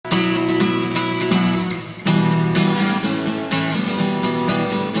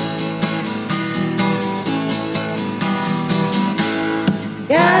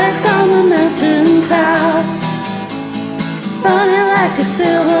mountain top, burning like a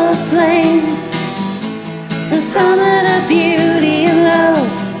silver flame, the summit of beauty and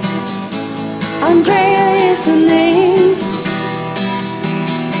love. Andrea is her name.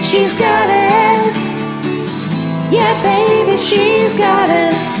 She's got us, yeah baby, she's got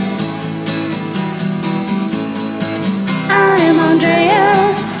us. I am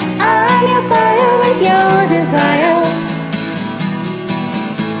Andrea, I'm your fire with your desire.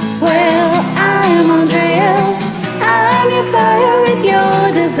 Well, I am Andrea, I'm your fire with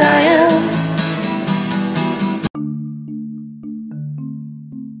your desire.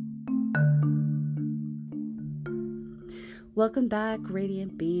 Welcome back,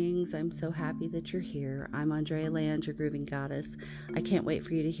 radiant beings. I'm so happy that you're here. I'm Andrea Land, your grooving goddess. I can't wait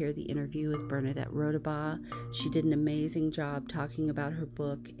for you to hear the interview with Bernadette Rodabaugh. She did an amazing job talking about her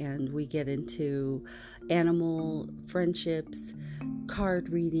book, and we get into animal friendships, card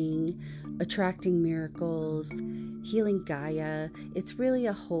reading, attracting miracles, healing Gaia. It's really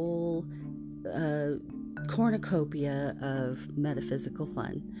a whole cornucopia of metaphysical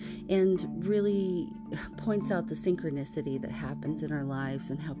fun, and really points out the synchronicity that happens in our lives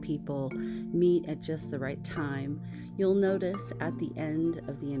and how people meet at just the right time. You'll notice at the end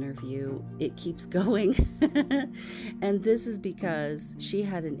of the interview it keeps going and this is because she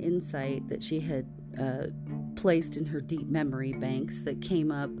had an insight that she had placed in her deep memory banks that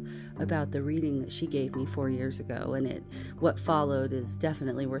came up about the reading that she gave me 4 years ago, and what followed is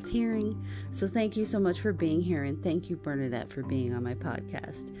definitely worth hearing. So thank you so much for being here, and thank you, Bernadette, for being on my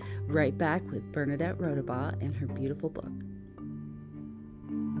podcast. Right back with Bernadette Rodabaugh and her beautiful book.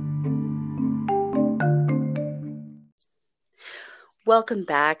 Welcome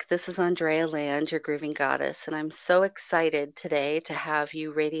back. This is Andrea Land, your grooving goddess, and I'm so excited today to have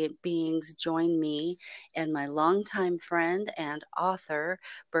you radiant beings join me and my longtime friend and author,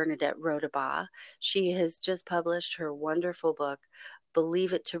 Bernadette Rodabaugh. She has just published her wonderful book,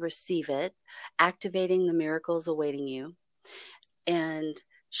 Believe It to Receive It, Activating the Miracles Awaiting You. And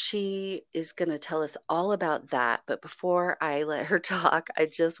she is going to tell us all about that. But before I let her talk, I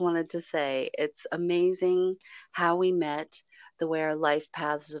just wanted to say it's amazing how we met, the way our life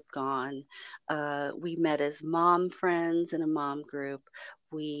paths have gone. We met as mom friends in a mom group.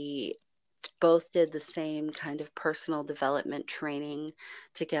 We both did the same kind of personal development training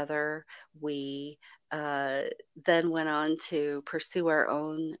together. We then went on to pursue our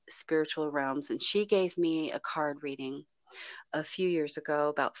own spiritual realms, and she gave me a card reading a few years ago,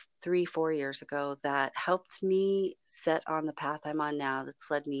 about 3-4 years ago, that helped me set on the path I'm on now,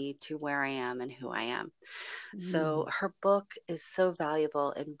 that's led me to where I am and who I am. So her book is so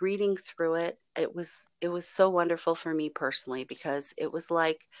valuable, and reading through it, it was so wonderful for me personally, because it was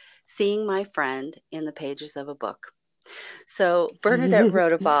like seeing my friend in the pages of a book. So Bernadette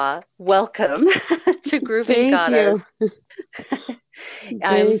Rodabaugh, welcome to Grooving Goddess.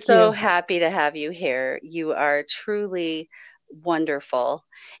 I'm so happy to have you here. You are truly wonderful,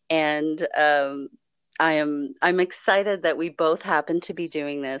 and I'm excited that we both happen to be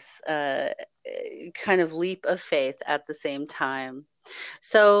doing this kind of leap of faith at the same time.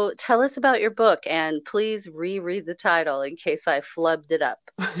 So tell us about your book, and please reread the title in case I flubbed it up.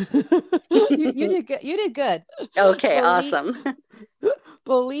 You did good. You did good. Okay, awesome.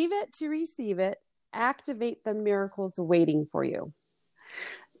 Believe it to receive it. Activate the miracles waiting for you.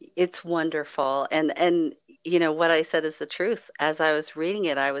 It's wonderful. And you know, what I said is the truth. As I was reading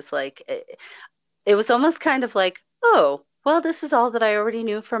it, I was like, it was almost kind of like, oh, well, this is all that I already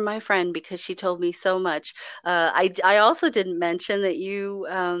knew from my friend, because she told me so much. I also didn't mention that you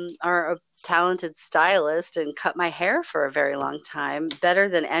are a talented stylist and cut my hair for a very long time, better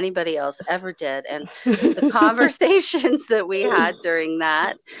than anybody else ever did. And the conversations that we had during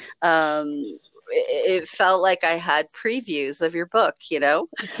that, it felt like I had previews of your book, you know?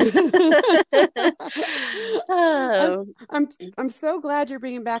 Oh. I'm so glad you're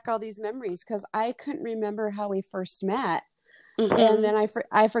bringing back all these memories, because I couldn't remember how we first met. Mm-hmm. And then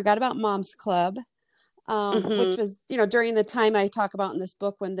I forgot about Mom's Club, which was, you know, during the time I talk about in this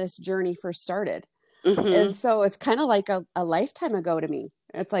book when this journey first started. Mm-hmm. And so it's kind of like a lifetime ago to me.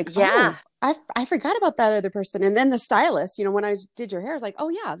 It's like, yeah, oh, I forgot about that other person. And then the stylist, you know, when I did your hair, I was like, oh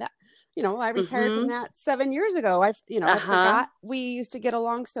yeah, that, you know, I retired from that 7 years ago. I forgot we used to get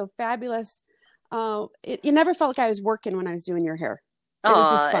along so fabulous. It never felt like I was working when I was doing your hair. It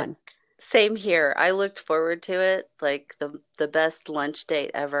was just fun. Same here. I looked forward to it like the best lunch date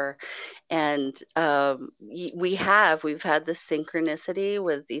ever. And we've had this synchronicity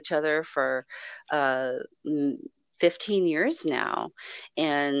with each other for 15 years now.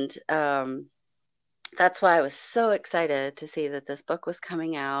 And that's why I was so excited to see that this book was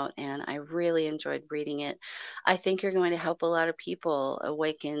coming out, and I really enjoyed reading it. I think you're going to help a lot of people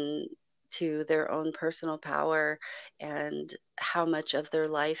awaken to their own personal power and how much of their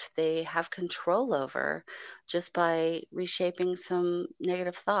life they have control over just by reshaping some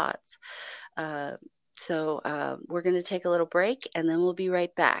negative thoughts. Uh, so we're going to take a little break, and then we'll be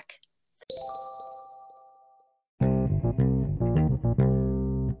right back.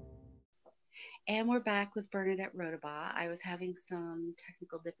 And we're back with Bernadette Rodabaugh. I was having some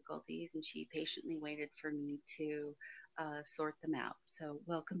technical difficulties, and she patiently waited for me to sort them out. So,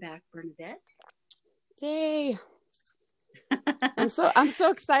 welcome back, Bernadette. Yay! I'm so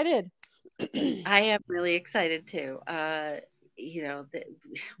excited. I am really excited too.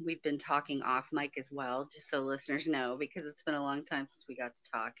 We've been talking off mic as well, just so listeners know, because it's been a long time since we got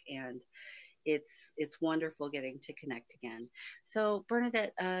to talk, and it's wonderful getting to connect again. So,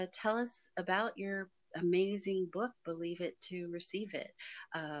 Bernadette, tell us about your amazing book, Believe It to Receive It.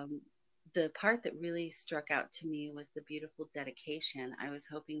 The part that really struck out to me was the beautiful dedication. I was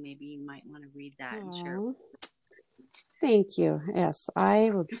hoping maybe you might want to read that and share. Thank you. Yes,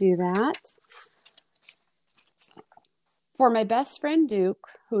 I will do that. For my best friend Duke,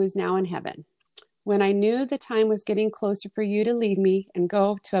 who is now in heaven. When I knew the time was getting closer for you to leave me and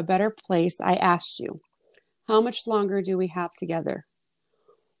go to a better place, I asked you, how much longer do we have together?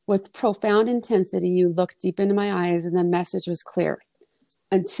 With profound intensity, you looked deep into my eyes, and the message was clear.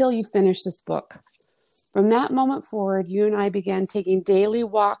 Until you finish this book. From that moment forward, you and I began taking daily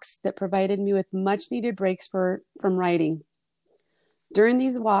walks that provided me with much needed breaks from writing. During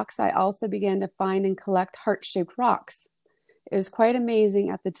these walks, I also began to find and collect heart-shaped rocks. It was quite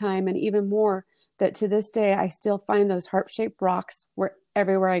amazing at the time, and even more, that to this day, I still find those heart-shaped rocks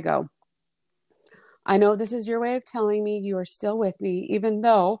everywhere I go. I know this is your way of telling me you are still with me, even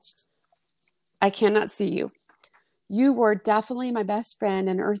though I cannot see you. You were definitely my best friend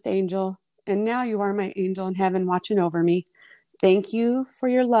and earth angel, and now you are my angel in heaven watching over me. Thank you for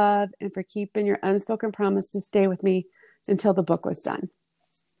your love and for keeping your unspoken promise to stay with me until the book was done.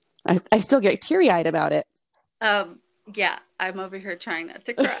 I still get teary-eyed about it. Yeah, I'm over here trying not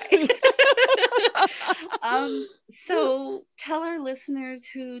to cry. So tell our listeners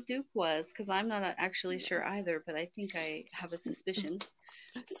who Duke was, because I'm not actually sure either, but I think I have a suspicion.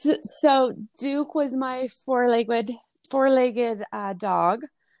 So Duke was my four-legged dog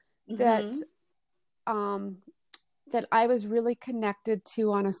that that I was really connected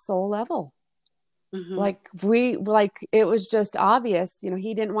to on a soul level. Like it was just obvious,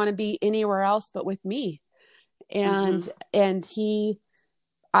 he didn't want to be anywhere else but with me. And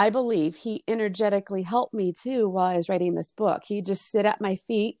I believe he energetically helped me too while I was writing this book. He'd just sit at my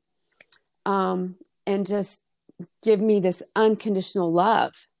feet and just give me this unconditional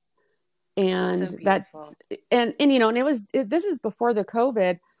love. And so that, and this is before the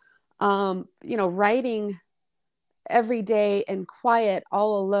COVID, writing every day in quiet,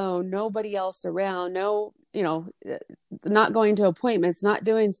 all alone, nobody else around, not going to appointments, not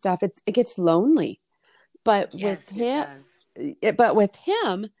doing stuff. It gets lonely, but with him, it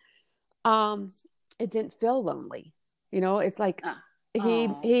didn't feel lonely. It's like,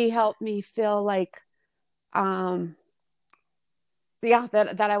 he helped me feel like, that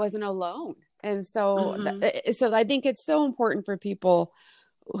I wasn't alone. And so, so I think it's so important for people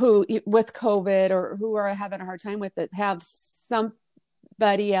who, with COVID or who are having a hard time with it, have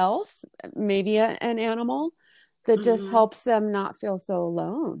somebody else, maybe an animal, that just helps them not feel so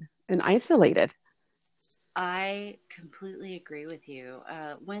alone and isolated. I completely agree with you.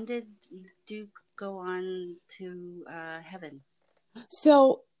 When did Duke go on to heaven?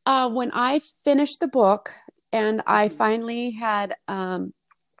 So when I finished the book and I finally had found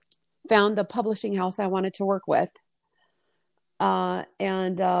the publishing house I wanted to work with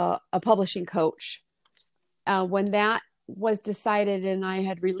and a publishing coach, when that was decided and I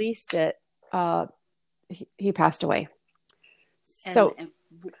had released it, he passed away. And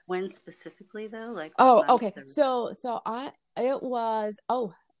when specifically though? Like okay. So it was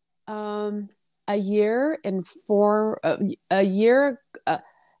a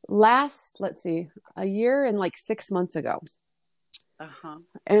year and like 6 months ago.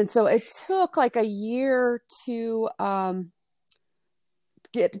 And so it took like a year to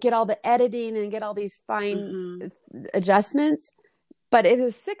get all the editing and get all these fine adjustments. But it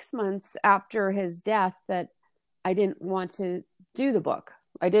was 6 months after his death that I didn't want to do the book.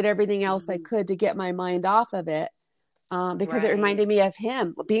 I did everything else I could to get my mind off of it because it reminded me of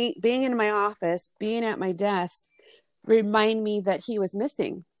him. Being in my office, being at my desk, remind me that he was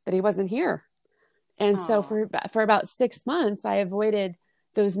missing, that he wasn't here. And so for about 6 months, I avoided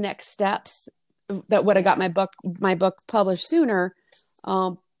those next steps that would have got my book published sooner.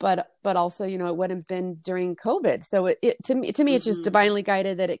 But also, you know, it wouldn't have been during COVID. So to me, it's just divinely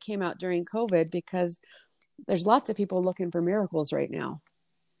guided that it came out during COVID, because there's lots of people looking for miracles right now.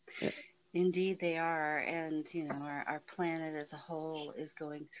 Indeed, they are. And, you know, our planet as a whole is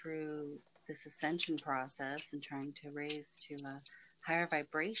going through this ascension process and trying to raise to a higher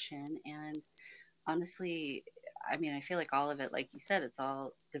vibration. And honestly, I mean, I feel like all of it, like you said, it's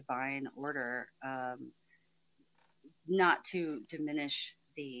all divine order. Not to diminish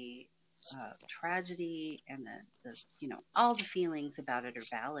the tragedy and the, you know, all the feelings about it are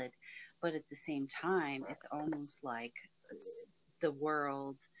valid, but at the same time, it's almost like the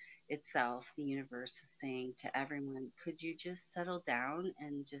world itself, the universe, is saying to everyone, could you just settle down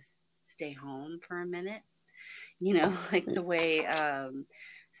and just stay home for a minute? You know, like the way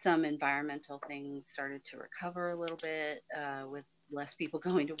some environmental things started to recover a little bit with less people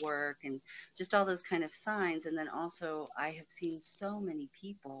going to work and just all those kind of signs. And then also, I have seen so many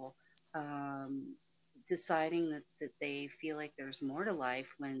people deciding that they feel like there's more to life,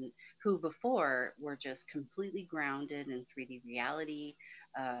 who before were just completely grounded in 3D reality,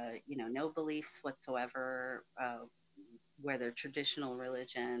 you know, no beliefs whatsoever, whether traditional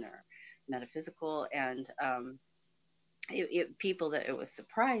religion or metaphysical. And people that it was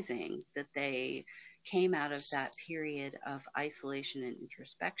surprising that they came out of that period of isolation and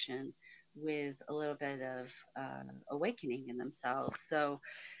introspection with a little bit of awakening in themselves. So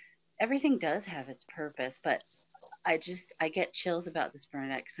everything does have its purpose, but I get chills about this,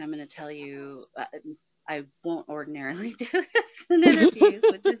 Bernadette, because I'm going to tell you, I won't ordinarily do this in interviews,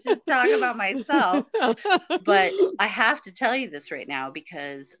 which is just talk about myself. But I have to tell you this right now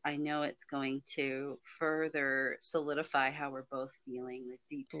because I know it's going to further solidify how we're both feeling, the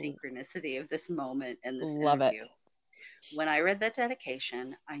deep synchronicity of this moment and this interview. When I read that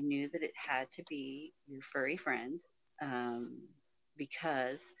dedication, I knew that it had to be your furry friend,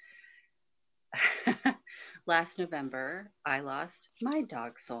 because last November, I lost my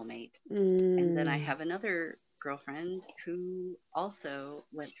dog soulmate. And then I have another girlfriend who also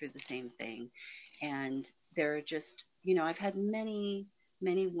went through the same thing. And there are just, you know, I've had many,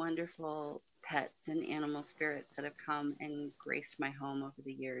 many wonderful pets and animal spirits that have come and graced my home over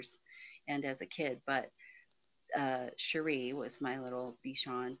the years and as a kid. But Cherie was my little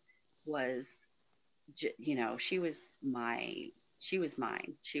Bichon, was, you know, she was mine. She was my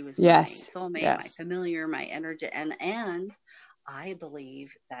soulmate, my familiar, my energy. And I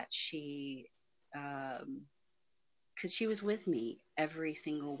believe that she, because she was with me every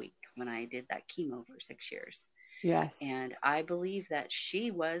single week when I did that chemo for 6 years. Yes. And I believe that she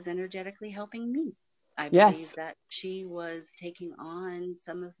was energetically helping me. I believe that she was taking on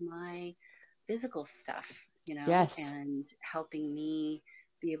some of my physical stuff, you know, and helping me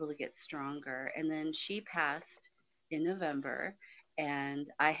be able to get stronger. And then she passed in November, and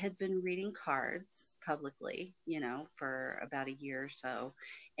I had been reading cards publicly, you know, for about a year or so,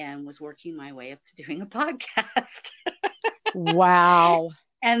 and was working my way up to doing a podcast. Wow.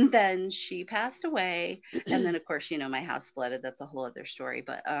 And then she passed away. And then, of course, you know, my house flooded. That's a whole other story.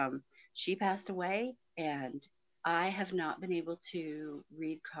 But she passed away, and I have not been able to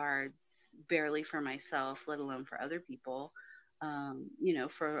read cards barely for myself, let alone for other people, you know,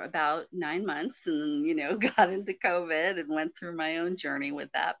 for about 9 months, and then, you know, got into COVID and went through my own journey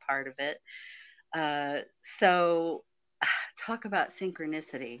with that part of it. So talk about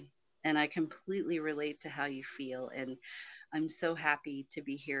synchronicity. And I completely relate to how you feel. And I'm so happy to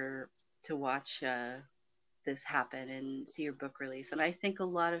be here to watch this happen and see your book release. And I think a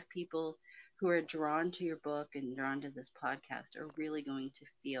lot of people who are drawn to your book and drawn to this podcast are really going to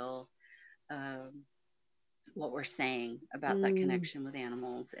feel what we're saying about that connection with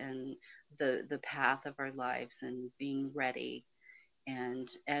animals and the path of our lives and being ready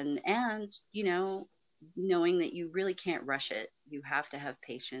and you know, knowing that you really can't rush it. You have to have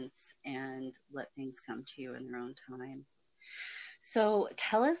patience and let things come to you in their own time. So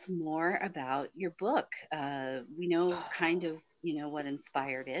tell us more about your book. We know kind of, you know, what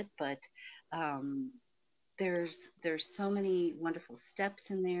inspired it, but there's so many wonderful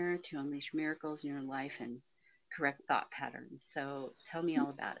steps in there to unleash miracles in your life and correct thought patterns. So tell me all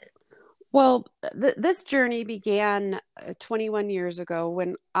about it. Well, this journey began 21 years ago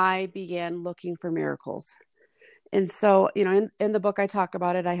when I began looking for miracles. And so, you know, in the book, I talk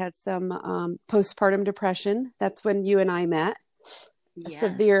about it. I had some postpartum depression. That's when you and I met. Yes.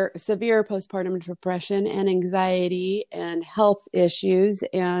 Severe postpartum depression and anxiety and health issues.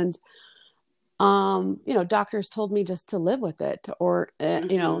 And, you know, doctors told me just to live with it or,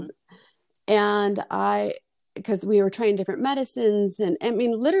 you know, and I because we were trying different medicines. And I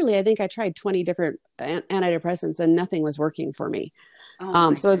mean, literally, I think I tried 20 different antidepressants and nothing was working for me.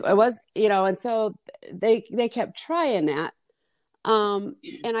 So it was, and so they kept trying that.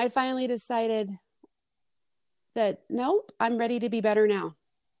 And I finally decided that, nope, I'm ready to be better now.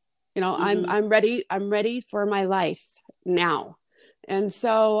 I'm ready for my life now. And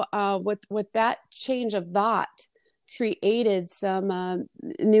so, with that change of thought created some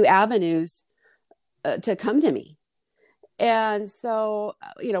new avenues to come to me. And so,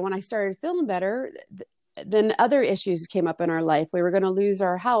 when I started feeling better, then other issues came up in our life. We were going to lose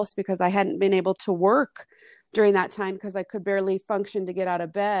our house because I hadn't been able to work during that time because I could barely function to get out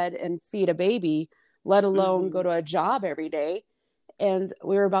of bed and feed a baby, let alone go to a job every day. And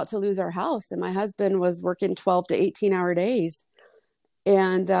we were about to lose our house, and my husband was working 12 to 18-hour days.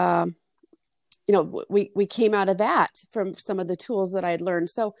 And, we came out of that from some of the tools that I had learned.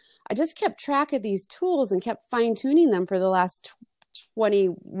 So I just kept track of these tools and kept fine tuning them for the last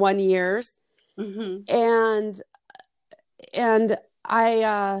 21 years. And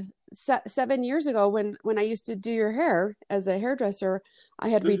I, 7 years ago, when I used to do your hair as a hairdresser, I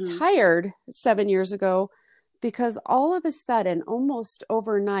had retired 7 years ago because all of a sudden, almost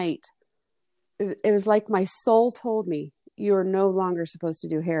overnight, it was like my soul told me, you're no longer supposed to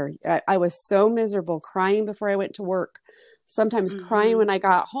do hair. I was so miserable, crying before I went to work, sometimes crying when I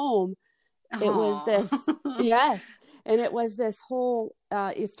got home. It was this, yes. And it was this whole,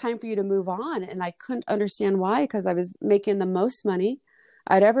 it's time for you to move on. And I couldn't understand why, because I was making the most money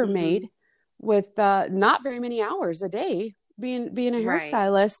I'd ever made with not very many hours a day being a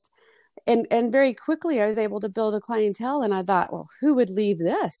hairstylist. And very quickly I was able to build a clientele. And I thought, well, who would leave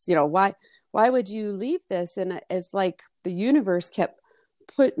this? Why would you leave this? And it's like the universe kept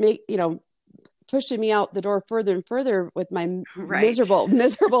pushing me out the door further and further with my miserable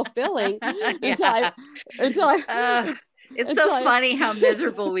feeling until I it's so funny how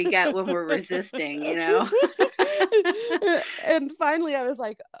miserable we get when we're resisting, And finally I was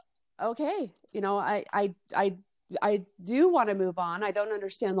like, okay, I do want to move on. I don't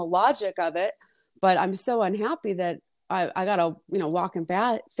understand the logic of it, but I'm so unhappy that I got to, walk in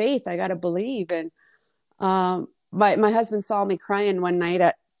faith. I got to believe. And my husband saw me crying one night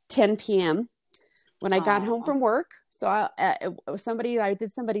at 10 p.m. when I got home from work. So I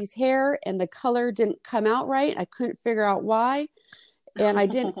did somebody's hair and the color didn't come out right. I couldn't figure out why. And I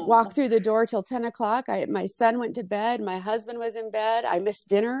didn't walk through the door till 10 o'clock. My son went to bed. My husband was in bed. I missed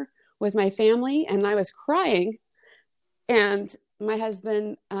dinner with my family and I was crying. And my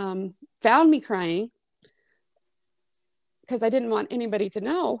husband found me crying because I didn't want anybody to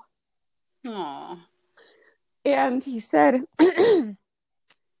know. Aww. And he said,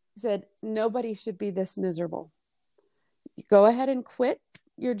 nobody should be this miserable. Go ahead and quit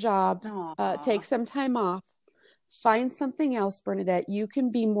your job. Take some time off. Find something else, Bernadette. You can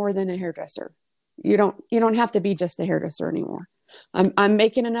be more than a hairdresser. You don't have to be just a hairdresser anymore. I'm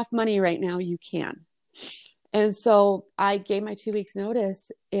making enough money right now. You can. And so I gave my 2 weeks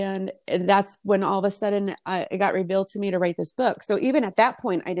notice, and that's when all of a sudden it got revealed to me to write this book. So even at that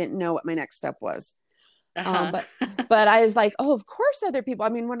point, I didn't know what my next step was. But I was like, oh, of course other people. I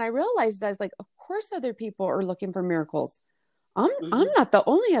mean, when I realized, I was like, of course other people are looking for miracles. I'm not the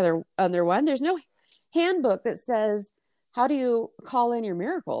only other one. There's no handbook that says, how do you call in your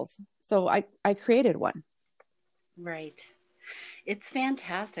miracles? So I created one. Right. It's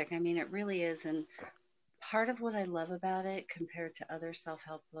fantastic. I mean, it really is. And part of what I love about it compared to other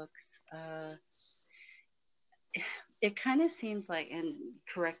self-help books, it kind of seems like, and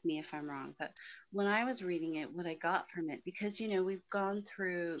correct me if I'm wrong, but when I was reading it, what I got from it, because, we've gone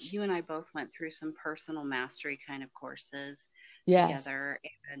through, you and I both went through some personal mastery kind of courses together.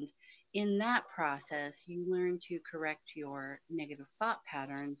 And in that process, you learn to correct your negative thought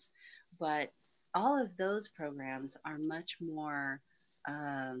patterns. But all of those programs are much more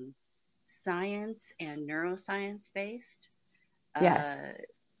science and neuroscience based. Yes.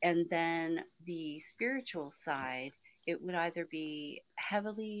 And then the spiritual side, it would either be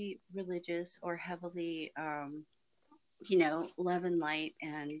heavily religious or heavily, love and light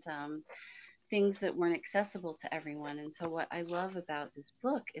and things that weren't accessible to everyone. And so what I love about this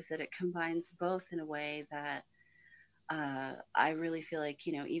book is that it combines both in a way that I really feel like,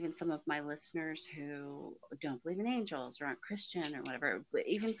 even some of my listeners who don't believe in angels or aren't Christian or whatever, but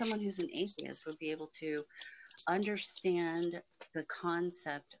even someone who's an atheist would be able to understand the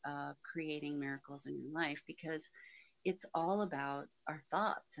concept of creating miracles in your life, because it's all about our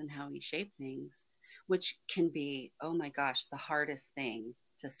thoughts and how we shape things, which can be, oh my gosh, the hardest thing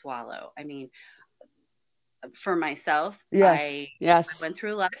to swallow. I mean, for myself, Yes. I Yes. went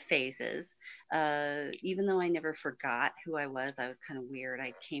through a lot of phases. Even though I never forgot who I was kind of weird.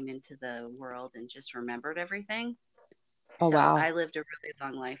 I came into the world and just remembered everything. Oh, So wow. I lived a really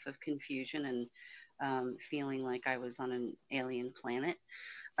long life of confusion and feeling like I was on an alien planet.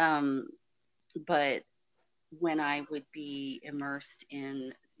 Um, but when I would be immersed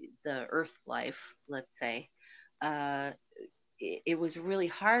in the earth life, let's say, uh, it was really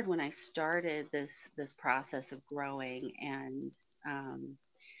hard when I started this process of growing and um,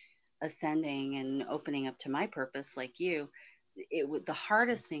 ascending and opening up to my purpose, like you. It would the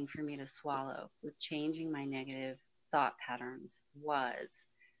hardest thing for me to swallow with changing my negative thought patterns was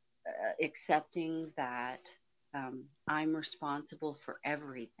accepting that I'm responsible for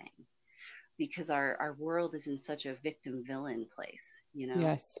everything because our world is in such a victim villain place, you know,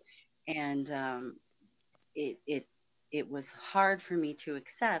 Yes. and it it it was hard for me to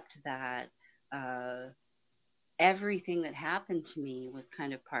accept that uh, everything that happened to me was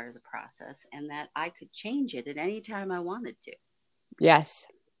kind of part of the process and that I could change it at any time I wanted to. Yes.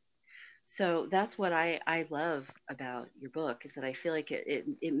 So that's what I love about your book is that I feel like it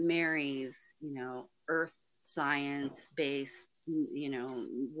marries, you know, earth science based, you know,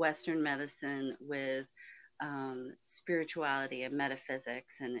 Western medicine with spirituality and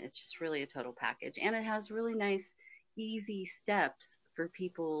metaphysics. And it's just really a total package. And it has really nice, easy steps for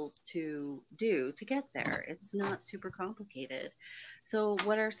people to do to get there. It's not super complicated. So,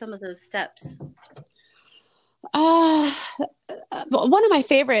 what are some of those steps? Uh, One of my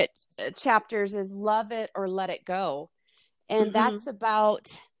favorite chapters is Love It or Let It Go. And Hmm. that's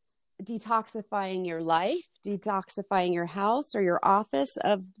about detoxifying your life, detoxifying your house or your office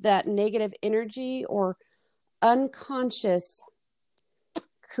of that negative energy or unconscious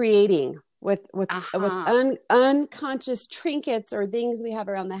creating with Aha. unconscious trinkets or things we have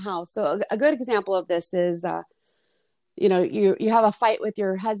around the house. So a good example of this is you have a fight with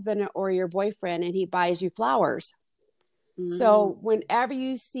your husband or your boyfriend and he buys you flowers. Mm. So whenever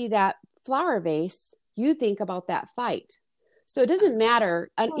you see that flower vase, you think about that fight. So it doesn't matter,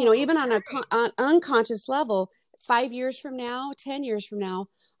 Oh, even on right. an unconscious level, 5 years from now, 10 years from now,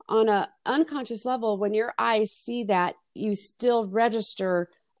 on a unconscious level, when your eyes see that, you still register,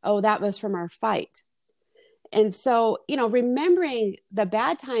 oh, that was from our fight. And so, remembering the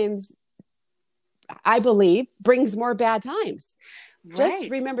bad times, I believe, brings more bad times. just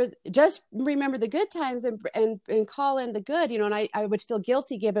Right. remember just remember the good times and call in the good, and I would feel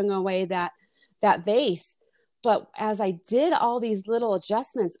guilty giving away that vase. But as I did all these little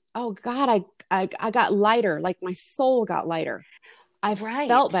adjustments, oh God, I got lighter, like my soul got lighter. I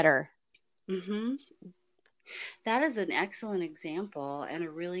felt Right. better. Hmm. That is an excellent example and a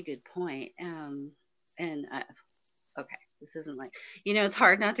really good point. And okay, this isn't like, you know, it's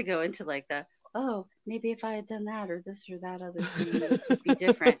hard not to go into like oh, maybe if I had done that or this or that other thing, this would be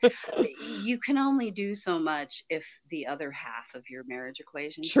different. You can only do so much if the other half of your marriage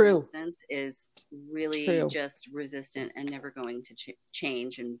equation, for True. instance, is really True. just resistant and never going to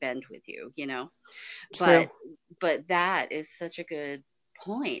change and bend with you, you know? True. but but that is such a good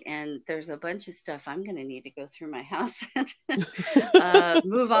point, and there's a bunch of stuff I'm going to need to go through my house and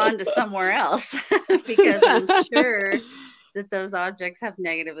move on to somewhere else because I'm sure that those objects have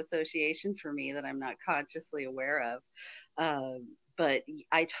negative association for me that I'm not consciously aware of. But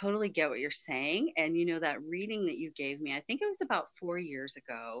I totally get what you're saying. And you know, that reading that you gave me, I think it was about 4 years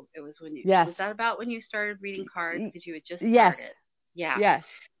ago. It was was Yes. that about when you started reading cards? Because you had just started. Yes. Yeah.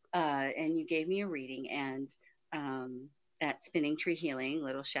 Yes. And you gave me a reading and um, at Spinning Tree Healing,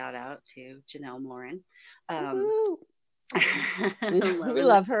 little shout out to Janelle Morin. Um, Woo. We loving the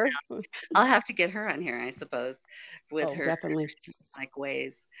love her. I'll have to get her on here, I suppose, with Oh, her definitely. like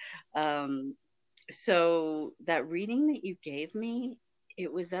ways. Um, so that reading that you gave me,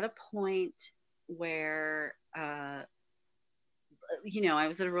 it was at a point where you know, I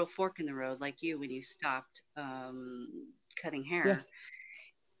was at a real fork in the road, like you when you stopped cutting hair, Yes.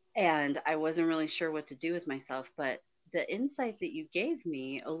 and I wasn't really sure what to do with myself. But the insight that you gave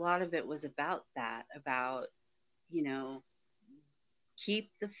me, a lot of it was about that, about, you know,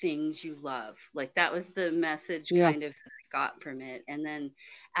 keep the things you love. Like that was the message Yeah. kind of that I got from it. And then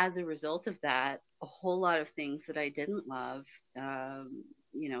as a result of that, a whole lot of things that I didn't love,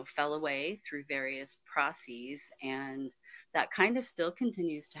 you know, fell away through various processes. And that kind of still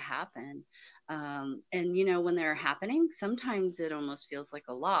continues to happen. And, you know, when they're happening, sometimes it almost feels like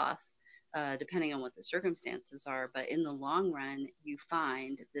a loss. Depending on what the circumstances are. But in the long run, you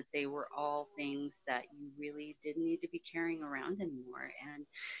find that they were all things that you really didn't need to be carrying around anymore. And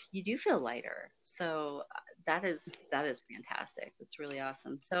you do feel lighter. So that is fantastic. That's really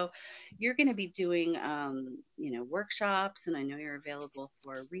awesome. So you're going to be doing workshops, and I know you're available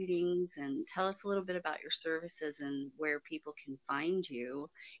for readings. And tell us a little bit about your services and where people can find you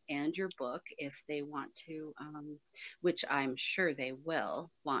and your book if they want to, which I'm sure they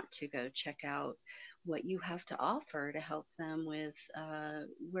will want to go check out what you have to offer to help them with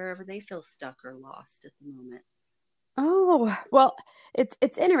wherever they feel stuck or lost at the moment. Oh, well,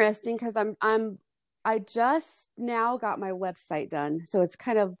 it's interesting because I just now got my website done. So it's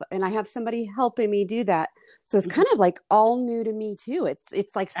kind of, and I have somebody helping me do that. So it's kind of like all new to me too.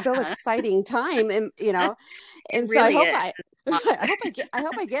 It's like so exciting time, and and so really I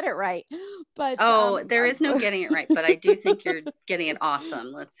hope I get it right. But there is no getting it right, but I do think you're getting it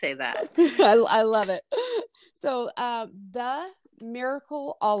awesome. Let's say that. I love it. So the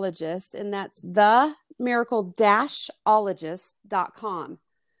Miracleologist, and that's the miracle-ologist.com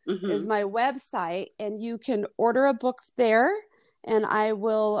is my website, and you can order a book there, and I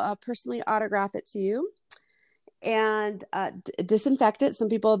will personally autograph it to you and disinfect it. Some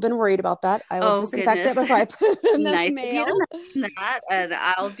people have been worried about that. I will disinfect it before I put it in the mail. That, and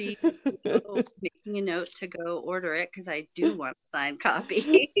I'll be making a note to go order it because I do want a signed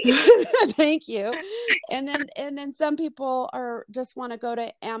copy. Thank you. And then some people just want to go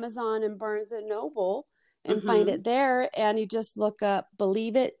to Amazon and Barnes and Noble and find it there, and you just look up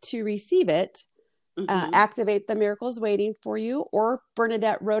 "Believe It to Receive It." Activate the Miracles Waiting for You, or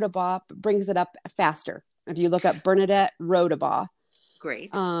Bernadette Rodabaugh brings it up faster if you look up Bernadette Rodabaugh.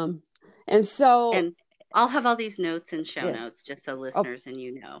 Great. And I'll have all these notes and show notes just so listeners and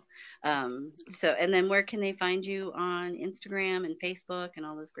and then where can they find you on Instagram and Facebook and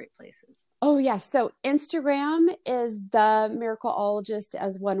all those great places? Oh yes, so Instagram is the Miracleologist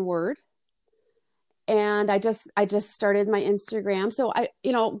as one word. And I just started my Instagram. So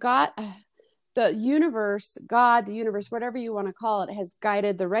the universe, whatever you want to call it, has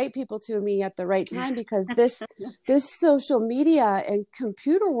guided the right people to me at the right time, because this social media and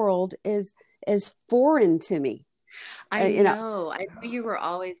computer world is foreign to me. I know. I know you were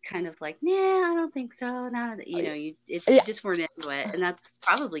always kind of like, nah, I don't think so. You just weren't into it, and that's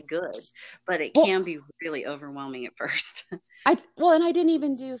probably good, but it can be really overwhelming at first. And I didn't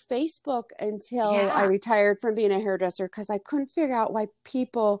even do Facebook until I retired from being a hairdresser, because I couldn't figure out why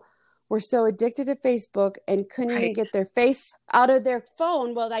people were so addicted to Facebook and couldn't even get their face out of their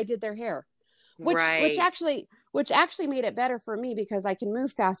phone while I did their hair, which actually made it better for me because I can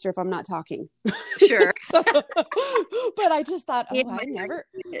move faster if I'm not talking. Sure. But I just thought, I never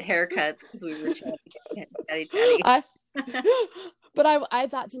get haircuts because we were chatty. But I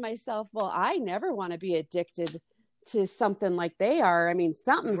thought to myself, well, I never want to be addicted to something like they are. I mean,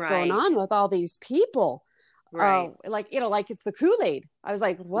 something's going on with all these people. Right. Like it's the Kool-Aid. I was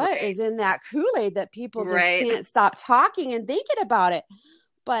like, what is in that Kool-Aid that people just can't stop talking and thinking about it?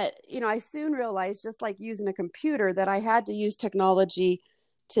 But, I soon realized, just like using a computer, that I had to use technology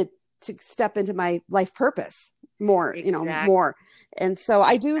to step into my life purpose more, more. And so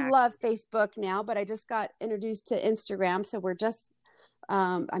I do love Facebook now, but I just got introduced to Instagram. So we're just,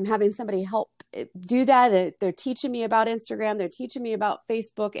 I'm having somebody help do that. They're teaching me about Instagram. They're teaching me about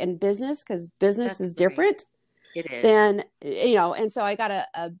Facebook and business, because business is different. It is. Then, and so I got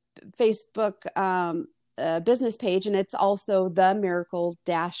a Facebook business page, and it's also the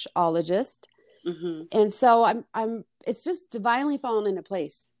Miracle-ologist. And so it's just divinely fallen into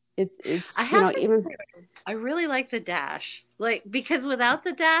place. I really like the dash, because without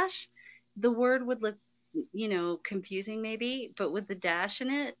the dash, the word would look, confusing maybe, but with the dash in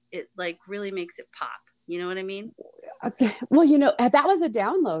it, it really makes it pop. You know what I mean? Well, that was a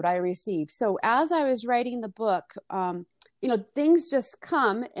download I received. So as I was writing the book, things just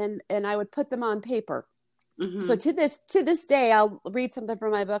come and I would put them on paper. So to this day, I'll read something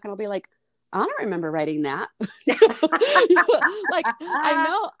from my book and I'll be like, I don't remember writing that. I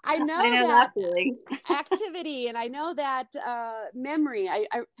know that activity, and I know that memory,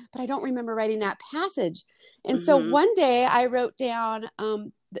 but I don't remember writing that passage. And so one day I wrote down,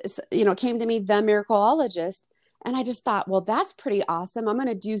 came to me, the Miracle-ologist, and I just thought, well, that's pretty awesome. I'm going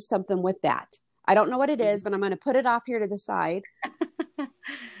to do something with that. I don't know what it is, but I'm going to put it off here to the side.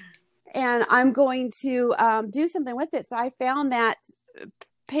 And I'm going to do something with it. So I found that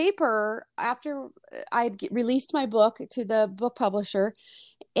paper after I'd released my book to the book publisher.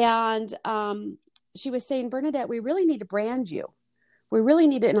 And she was saying, Bernadette, we really need to brand you. We really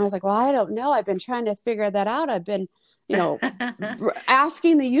need it. And I was like, well, I don't know. I've been trying to figure that out. I've been,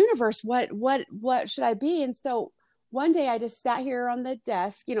 asking the universe, what should I be? And so one day I just sat here on the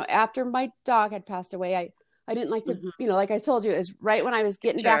desk, after my dog had passed away. I didn't like to, like I told you, it was right when I was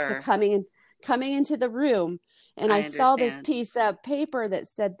getting back to coming coming into the room, and I saw this piece of paper that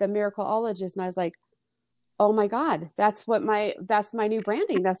said the Miracleologist, and I was like, oh my God, that's my new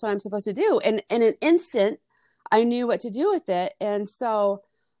branding. That's what I'm supposed to do. And in an instant, I knew what to do with it. And so,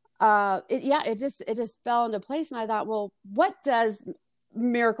 it just fell into place. And I thought, well, what does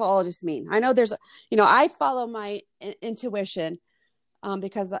Miracleologist mean? I know there's, I follow my intuition,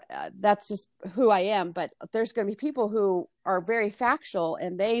 because that's just who I am. But there's going to be people who are very factual,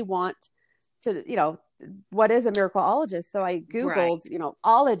 and they want to, what is a Miracleologist? So I Googled,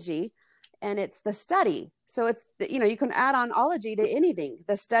 ology, and it's the study. So it's, you can add on ology to anything,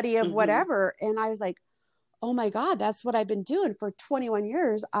 the study of whatever. And I was like, oh my God, that's what I've been doing for 21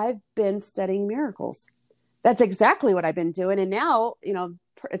 years. I've been studying miracles. That's exactly what I've been doing. And now,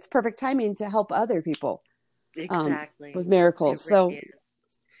 it's perfect timing to help other people with miracles. So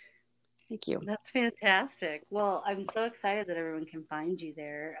thank you. That's fantastic. Well, I'm so excited that everyone can find you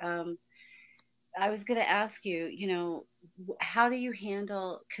there. I was going to ask you, how do you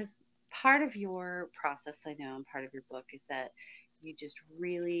handle, because part of your process, I know, and part of your book is that you just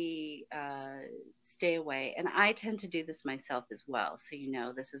really stay away. And I tend to do this myself as well. So,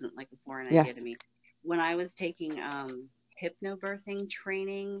 this isn't like a foreign idea to me. When I was taking hypnobirthing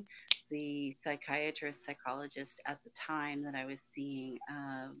training, the psychologist at the time that I was seeing,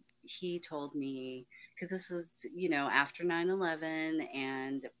 he told me, because this was, after 9/11,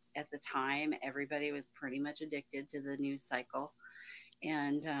 and at the time, everybody was pretty much addicted to the news cycle.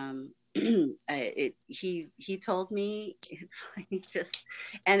 And he told me, it's like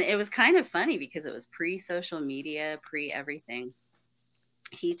and it was kind of funny because it was pre-social media, pre-everything.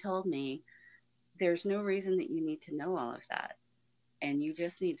 He told me, there's no reason that you need to know all of that, and you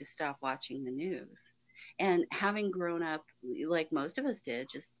just need to stop watching the news. And having grown up like most of us did,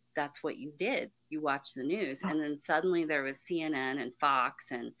 just that's what you did. You watched the news, and then suddenly there was CNN and Fox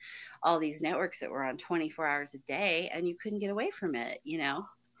and all these networks that were on 24 hours a day, and you couldn't get away from it,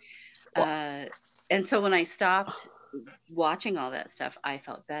 and so when I stopped watching all that stuff, I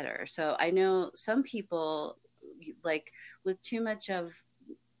felt better. So I know some people, like, with too much of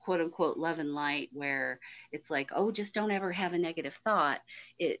quote unquote love and light, where it's like, oh, just don't ever have a negative thought.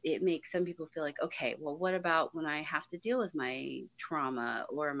 It makes some people feel like, okay, well, what about when I have to deal with my trauma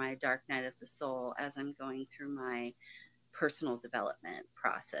or my dark night of the soul as I'm going through my personal development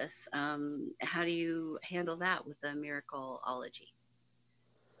process? How do you handle that with the Miracleology?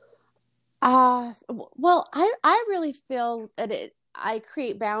 Well, I really feel that I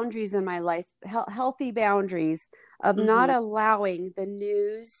create boundaries in my life, healthy boundaries of not allowing the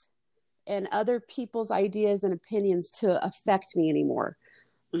news and other people's ideas and opinions to affect me anymore.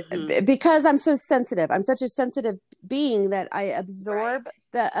 Because I'm so sensitive. I'm such a sensitive being that I absorb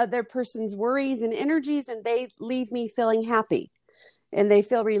the other person's worries and energies, and they leave me feeling happy, and they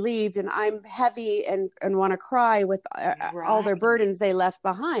feel relieved, and I'm heavy and want to cry with all their burdens they left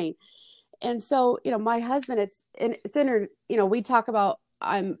behind. And so, my husband, it's we talk about,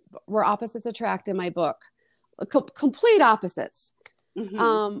 we're opposites attract in my book, complete opposites.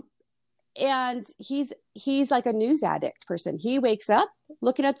 And he's like a news addict person. He wakes up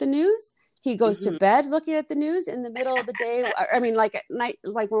looking at the news. He goes to bed looking at the news in the middle of the day. I mean, like at night,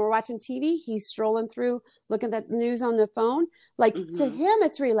 like when we're watching TV, he's strolling through, looking at the news on the phone. Like to him,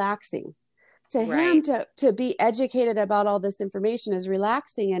 it's relaxing. To him, to be educated about all this information is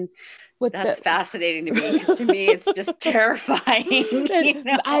relaxing. And that's fascinating to me, because to me, it's just terrifying.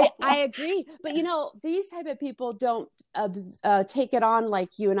 I agree. But, these type of people don't take it on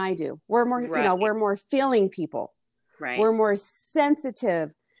like you and I do. We're more, we're more feeling people. Right. We're more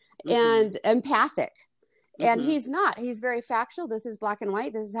sensitive and empathic. And he's not. He's very factual. This is black and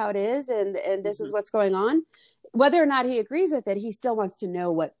white. This is how it is. And this is what's going on. Whether or not he agrees with it, he still wants to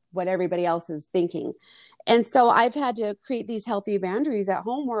know what everybody else is thinking. And so I've had to create these healthy boundaries at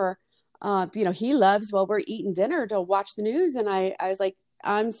home where, he loves, while we're eating dinner, to watch the news. And I was like,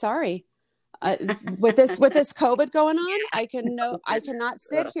 I'm sorry. With this COVID going on, I cannot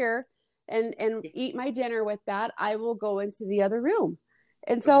sit here and eat my dinner with that. I will go into the other room.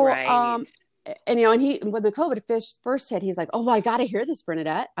 And so, and when the COVID first hit, he's like, oh, I got to hear this,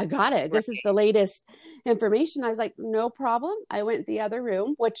 Bernadette. I got it. This is the latest information. I was like, no problem. I went the other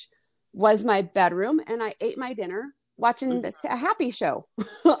room, which was my bedroom, and I ate my dinner watching a happy show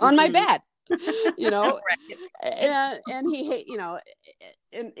on my bed, and he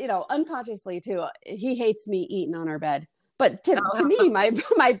unconsciously too, he hates me eating on our bed. But to me, my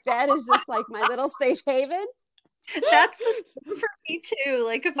bed is just like my little safe haven. That's for me too.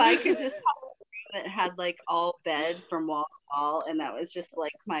 Like if I could just have a room that had like all bed from wall to wall, and that was just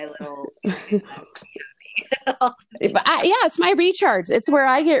like my little. It's my recharge. It's where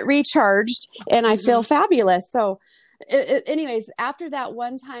I get recharged and I feel fabulous. So, anyways, after that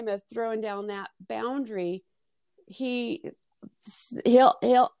one time of throwing down that boundary, he'll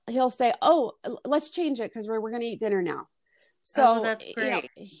say, "Oh, let's change it because we're going to eat dinner now." So that's great.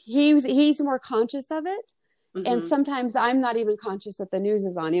 He's more conscious of it. And sometimes I'm not even conscious that the news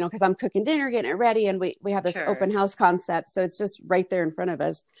is on, because I'm cooking dinner, getting it ready, and we have this open house concept, so it's just right there in front of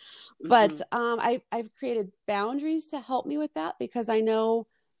us. But I've created boundaries to help me with that because I know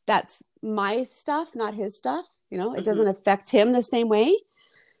that's my stuff, not his stuff. It doesn't affect him the same way.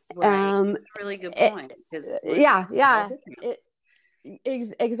 Right. That's a really good point.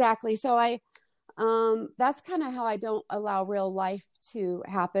 Exactly. So that's kind of how I don't allow real life to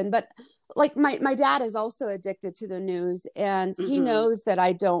happen. But like my dad is also addicted to the news, and he knows that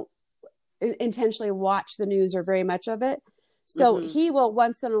I don't intentionally watch the news or very much of it. So he will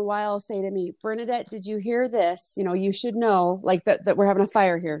once in a while say to me, "Bernadette, did you hear this? You should know, like that we're having a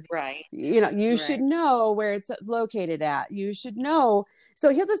fire here. Right. You should know where it's located at. You should know."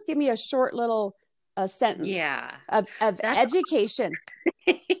 So he'll just give me a short little sentence of education.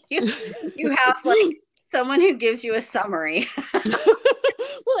 You have like someone who gives you a summary.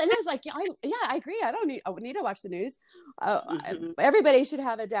 Well, and I was like, I agree. I need to watch the news. Everybody should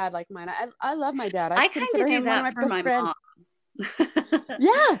have a dad like mine. I love my dad. I consider him one of my best friends.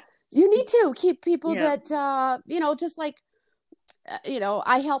 Yeah, you need to keep people that just like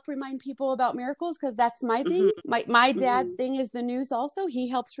I help remind people about miracles because that's my thing. My dad's thing is the news. Also, he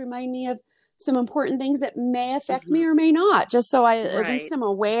helps remind me of some important things that may affect me or may not, just so at least I'm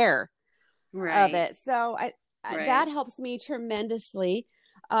aware of it. So that helps me tremendously.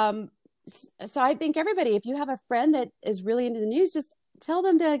 So I think everybody, if you have a friend that is really into the news, just tell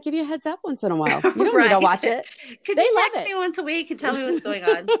them to give you a heads up once in a while. You don't need to watch it. Could you text me once a week and tell me what's going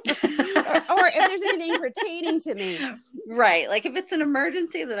on? or if there's anything pertaining to me. Right. Like if it's an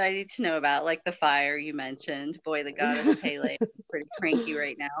emergency that I need to know about, like the fire you mentioned. Boy, the goddess Pele is pretty cranky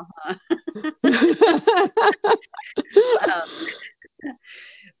right now, huh?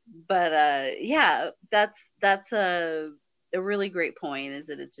 But that's a really great point, is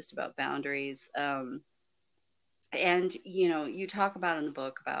that it's just about boundaries. And you talk about in the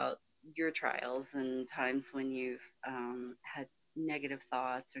book about your trials and times when you've had negative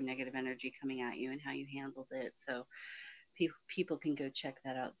thoughts or negative energy coming at you and how you handled it. So people can go check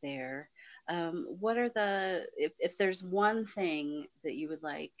that out there. What are if there's one thing that you would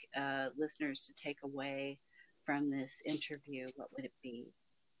like listeners to take away from this interview, what would it be?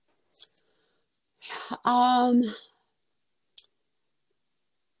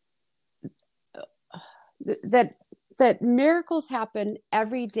 That miracles happen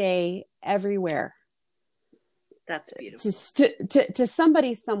every day, everywhere. That's beautiful. To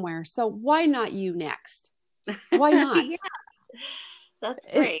somebody somewhere. So why not you next? Why not? Yeah, that's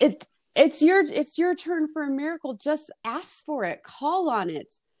great. It's your turn for a miracle. Just ask for it. Call on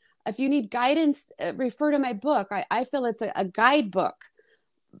it. If you need guidance, refer to my book. I feel it's a guidebook.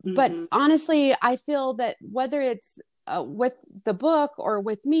 But honestly, I feel that whether it's with the book or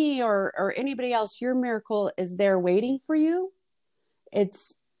with me or anybody else, your miracle is there waiting for you.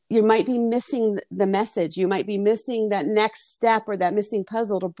 You might be missing the message. You might be missing that next step or that missing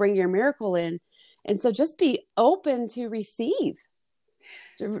puzzle to bring your miracle in. And so just be open to receive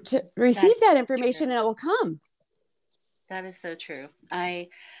that information, and it will come. That is so true. I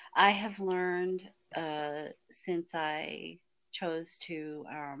have learned since I chose to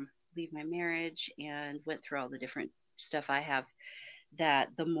leave my marriage and went through all the different stuff I have, that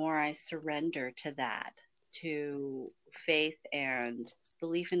the more I surrender to that, to faith and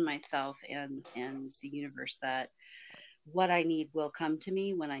belief in myself and the universe, that what I need will come to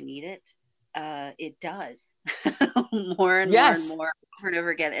me when I need it. It does more and more and more, over and over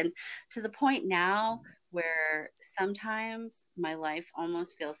again. And to the point now where sometimes my life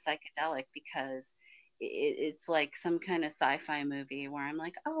almost feels psychedelic, because it's like some kind of sci-fi movie where I'm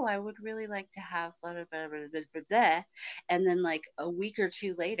like, oh, I would really like to have blah, blah, blah, blah, blah, blah, blah. And then like a week or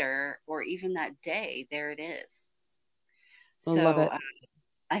two later, or even that day, there it is. I love it.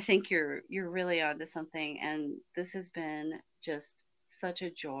 I think you're really onto something, and this has been just such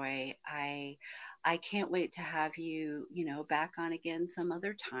a joy. I can't wait to have you, back on again some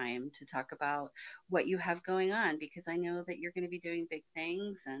other time to talk about what you have going on, because I know that you're going to be doing big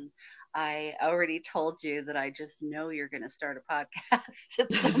things. And I already told you that I just know you're going to start a podcast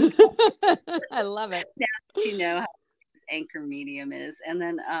at some point. I love it. Now that you know how this Anchor medium is. And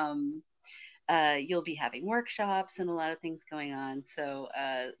then you'll be having workshops and a lot of things going on. So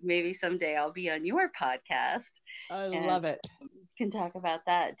maybe someday I'll be on your podcast. I And love it. can talk about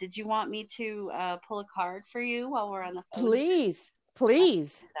that. Did you want me to pull a card for you while we're on the phone? Please,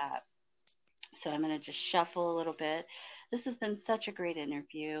 please. That. So I'm going to just shuffle a little bit. This has been such a great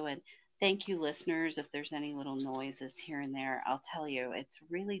interview, and thank you, listeners. If there's any little noises here and there, I'll tell you, it's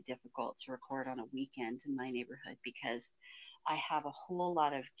really difficult to record on a weekend in my neighborhood because I have a whole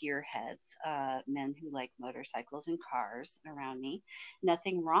lot of gearheads, men who like motorcycles and cars around me.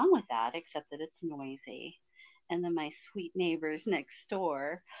 Nothing wrong with that, except that it's noisy. And then my sweet neighbors next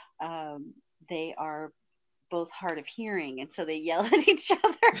door, they are both hard of hearing, and so they yell at each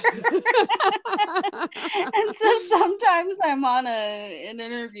other. And so sometimes I'm on an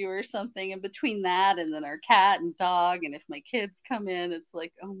interview or something, and between that and then our cat and dog, and if my kids come in, it's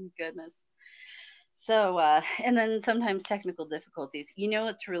like, oh my goodness. So and then sometimes technical difficulties.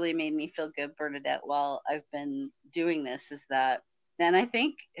 What's really made me feel good, Bernadette, while I've been doing this is that, and I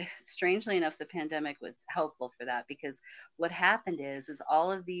think strangely enough, the pandemic was helpful for that, because what happened is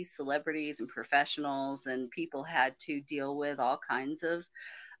all of these celebrities and professionals and people had to deal with all kinds of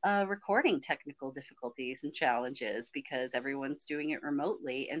recording technical difficulties and challenges because everyone's doing it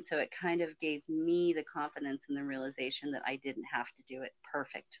remotely. And so it kind of gave me the confidence and the realization that I didn't have to do it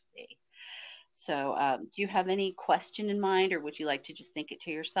perfectly. So do you have any question in mind, or would you like to just think it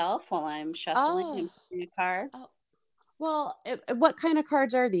to yourself while I'm shuffling and putting a card? Well, what kind of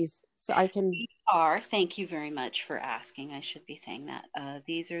cards are these? So I can. Thank you very much for asking. I should be saying that.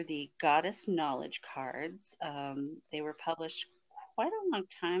 These are the Goddess Knowledge cards. They were published quite a long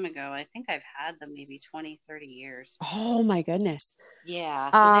time ago. I think I've had them maybe 20, 30 years. Oh my goodness.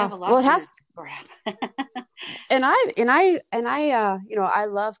 Yeah. So they have a lot of crap. And I I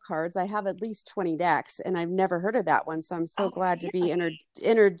love cards. I have at least 20 decks, and I've never heard of that one. So I'm so glad to be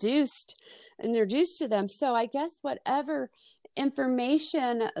introduced to them. So I guess whatever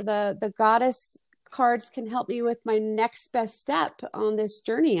information the goddess cards can help me with my next best step on this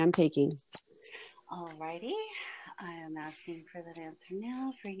journey I'm taking. All righty. I am asking for that answer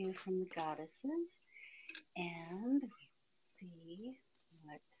now for you from the goddesses. And let's see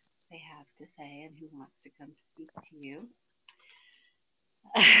what they have to say and who wants to come speak to you.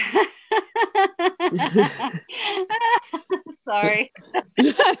 Sorry.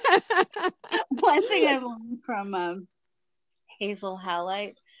 One thing I've learned from Hazel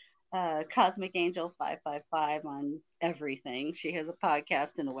Hallite, Cosmic Angel 555 on everything. She has a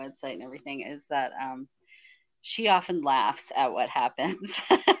podcast and a website and everything, is that she often laughs at what happens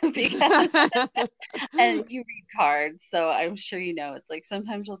because and you read cards, so I'm sure it's like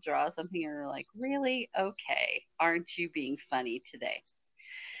sometimes you'll draw something and you're like, really? Okay, aren't you being funny today?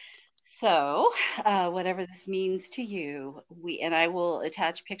 So whatever this means to you, I will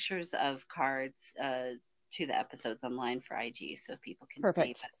attach pictures of cards to the episodes online for IG so people can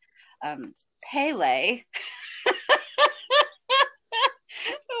see. But Pele,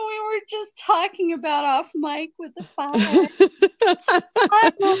 we were just talking about off mic with the fire.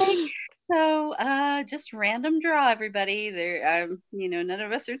 So just random draw, everybody. There, none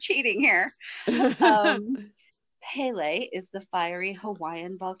of us are cheating here. Pele is the fiery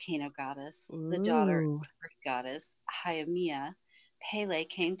Hawaiian volcano goddess, the daughter of the Greek goddess Haumea. Pele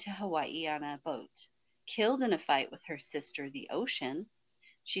came to Hawaii on a boat. Killed in a fight with her sister, the ocean,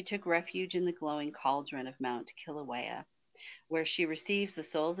 she took refuge in the glowing cauldron of Mount Kilauea, where she receives the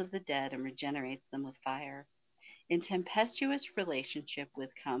souls of the dead and regenerates them with fire. In tempestuous relationship with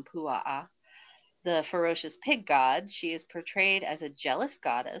Kampua'a, the ferocious pig god, she is portrayed as a jealous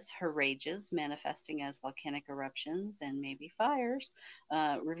goddess, her rages manifesting as volcanic eruptions and maybe fires,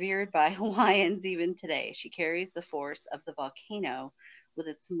 revered by Hawaiians even today. She carries the force of the volcano with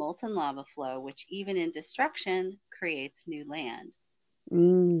its molten lava flow, which even in destruction creates new land.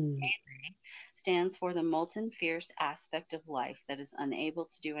 Stands for the molten, fierce aspect of life that is unable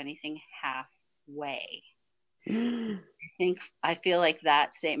to do anything halfway. I feel like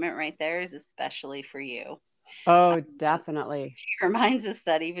that statement right there is especially for you. Oh, definitely. She reminds us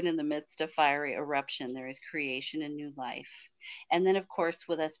that even in the midst of fiery eruption, there is creation and new life. And then, of course,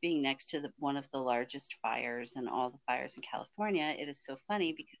 with us being next to one of the largest fires and all the fires in California, it is so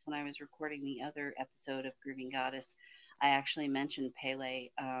funny because when I was recording the other episode of Grooving Goddess, I actually mentioned Pele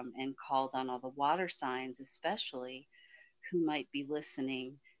and called on all the water signs, especially who might be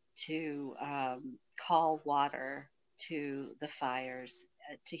listening, to call water to the fires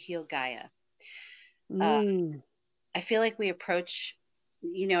to heal Gaia. I feel like we approach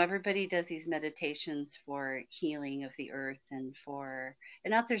everybody does these meditations for healing of the earth and not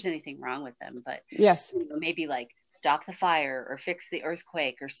that there's anything wrong with them, but yes, maybe like stop the fire or fix the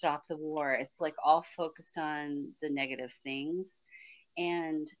earthquake or stop the war. It's like all focused on the negative things.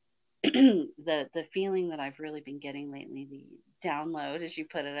 And the feeling that I've really been getting lately, the download, as you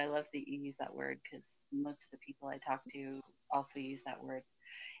put it, I love that you use that word because most of the people I talk to also use that word.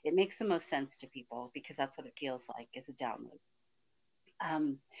 It makes the most sense to people because that's what it feels like, is a download.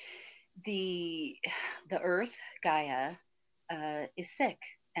 Um, the Earth, Gaia, is sick,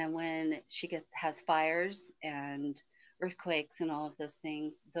 and when she has fires and earthquakes and all of those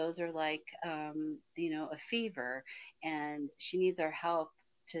things, those are like a fever, and she needs our help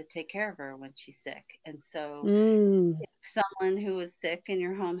to take care of her when she's sick. And so if someone who was sick in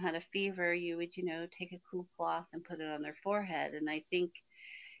your home had a fever, you would take a cool cloth and put it on their forehead. And I think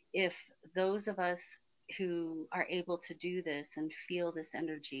if those of us who are able to do this and feel this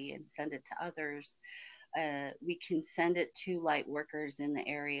energy and send it to others, we can send it to light workers in the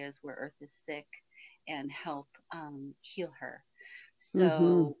areas where Earth is sick and help heal her.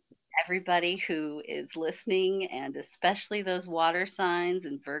 So everybody who is listening, and especially those water signs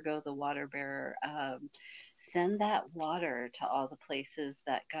and Virgo, the water bearer, send that water to all the places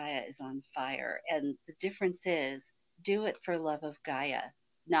that Gaia is on fire. And the difference is, do it for love of Gaia,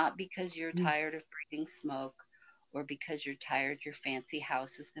 not because you're tired of breathing smoke, or because you're tired your fancy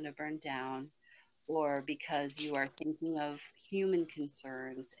house is going to burn down, or because you are thinking of human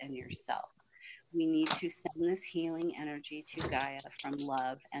concerns and yourself. We need to send this healing energy to Gaia from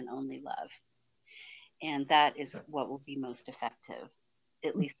love and only love. And that is what will be most effective.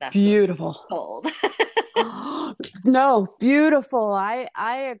 At least that's beautiful. Told. No, beautiful. I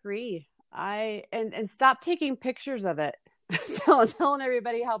agree. And stop taking pictures of it. telling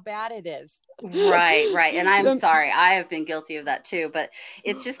everybody how bad it is. Right. And I'm sorry, I have been guilty of that too, but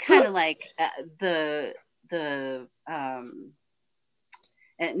it's just kind of like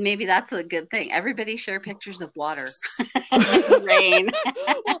and maybe that's a good thing. Everybody share pictures of water. Rain.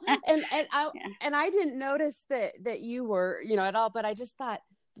 And I didn't notice that you were, at all, but I just thought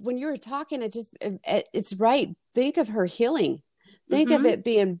when you were talking, it's right. Think of her healing. Think of it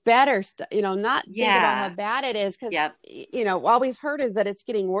being better, not think about how bad it is, because, all we've heard is that it's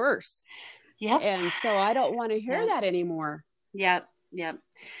getting worse. Yep. And so I don't want to hear that anymore. Yep.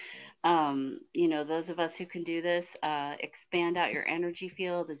 Those of us who can do this, expand out your energy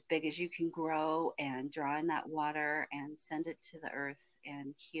field as big as you can grow and draw in that water and send it to the earth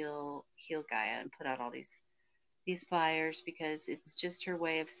and heal Gaia and put out all these fires, because it's just her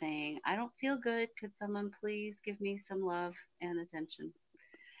way of saying, I don't feel good. Could someone please give me some love and attention?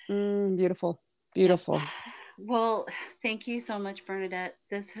 Beautiful. Well, thank you so much, Bernadette.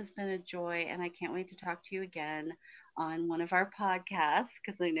 This has been a joy, and I can't wait to talk to you again on one of our podcasts,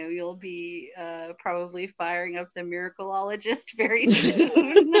 because I know you'll be probably firing up the Miracleologist very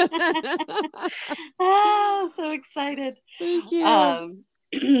soon. So excited. Thank you.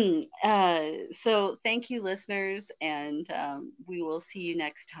 So thank you, listeners, and we will see you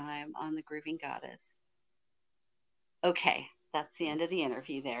next time on The Grooving Goddess. Okay, that's the end of the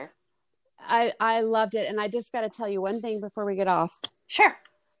interview there. I loved it. And I just got to tell you one thing before we get off. Sure.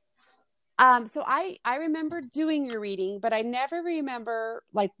 So I remember doing your reading, but I never remember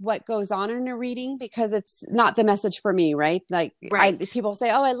like what goes on in a reading, because it's not the message for me, right? Like people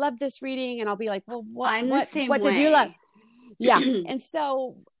say, oh, I love this reading. And I'll be like, well, what did you love? Yeah. And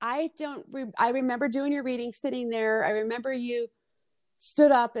so I remember doing your reading, sitting there. I remember you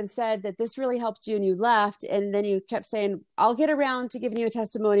stood up and said that this really helped you, and you left. And then you kept saying, I'll get around to giving you a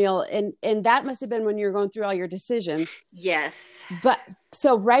testimonial. And that must've been when you were going through all your decisions. Yes. But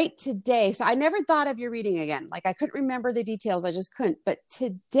so right today, so I never thought of your reading again. Like I couldn't remember the details. I just couldn't. But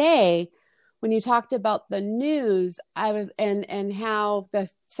today, when you talked about the news, I was, and how the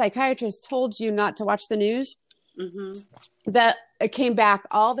psychiatrist told you not to watch the news, that it came back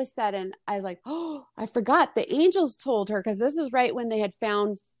all of a sudden. I was like, oh, I forgot the angels told her, because this is right when they had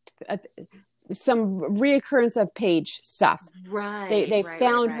found some reoccurrence of Paige stuff. Right. They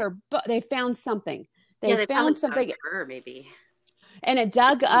found her, but they found something. They found something, her, maybe. And it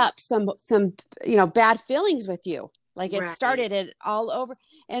dug up some bad feelings with you. Like it started it all over.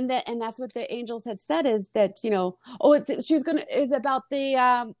 And that's what the angels had said, is that, she was is about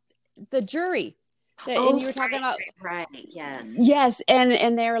the jury. And you were talking about yes,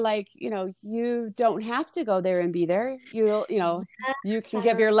 and they're like, you don't have to go there and be there. You can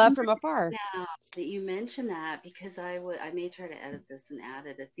give your love from afar. Now that you mention that, because I may try to edit this and add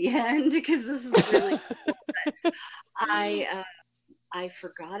it at the end, because this is really cool. But I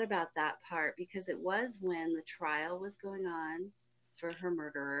forgot about that part, because it was when the trial was going on for her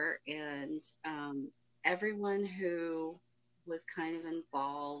murderer, and everyone who was kind of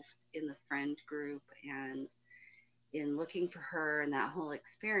involved in the friend group and in looking for her and that whole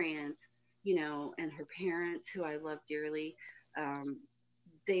experience, and her parents, who I love dearly,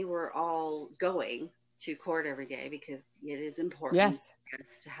 they were all going to court every day because it is important, yes,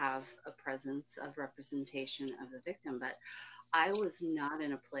 to have a presence of representation of the victim. But I was not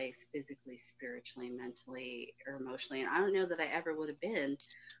in a place physically, spiritually, mentally, or emotionally, and I don't know that I ever would have been,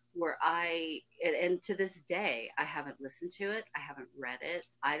 where and to this day, I haven't listened to it. I haven't read it.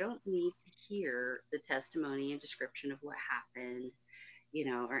 I don't need to hear the testimony and description of what happened,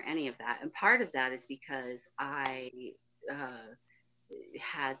 or any of that. And part of that is because I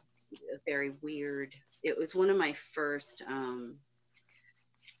had a very weird, it was one of my first,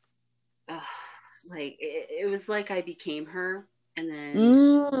 it was like I became her, and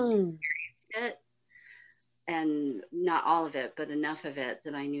then it, and not all of it, but enough of it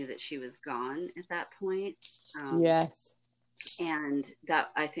that I knew that she was gone at that point. Yes. And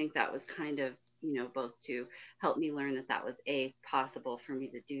that, I think that was kind of, both to help me learn that that was A, possible for me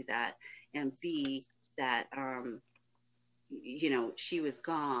to do that, and B, that, she was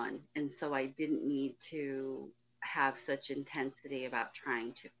gone. And so I didn't need to have such intensity about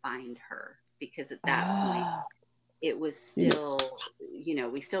trying to find her, because at that point, it was still,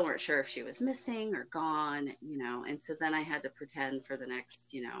 we still weren't sure if she was missing or gone, and so then I had to pretend for the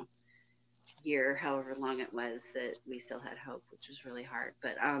next, year, however long it was, that we still had hope, which was really hard.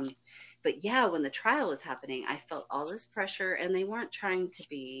 But yeah, when the trial was happening, I felt all this pressure, and they weren't trying to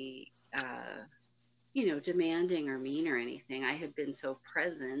be, demanding or mean or anything. I had been so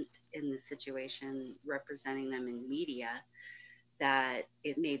present in the situation, representing them in media, that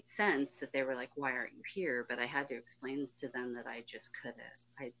it made sense that they were like, why aren't you here? But I had to explain to them that I just couldn't.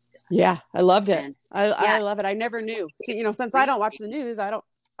 I loved it. I love it. I never knew. See, since I don't watch the news, I don't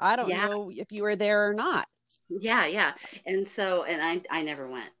know if you were there or not. Yeah. And so, and I never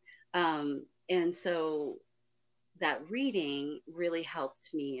went. And so that reading really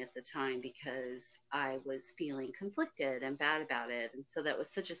helped me at the time, because I was feeling conflicted and bad about it. And so that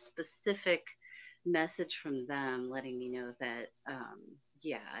was such a specific message from them, letting me know that,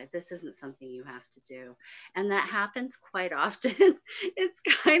 this isn't something you have to do. And that happens quite often. It's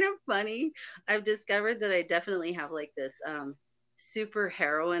kind of funny. I've discovered that I definitely have like this, super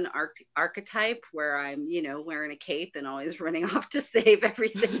heroine archetype, where I'm, wearing a cape and always running off to save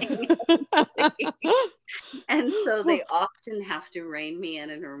everything. And so they often have to rein me in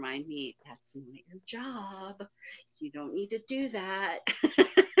and remind me, that's not your job. You don't need to do that.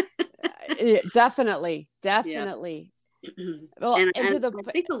 Definitely. Well, and I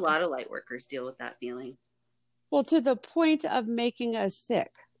think a lot of light workers deal with that feeling. Well, to the point of making us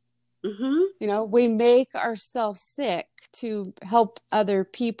sick. We make ourselves sick to help other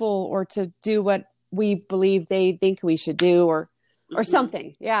people, or to do what we believe they think we should do, or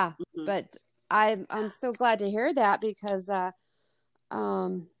something. Yeah. But I'm so glad to hear that, because I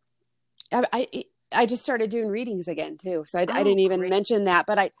just started doing readings again too. So I didn't even mention that,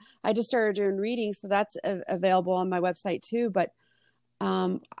 but I just started doing readings. So that's available on my website too. But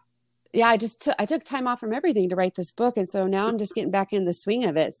I took time off from everything to write this book. And so now I'm just getting back in the swing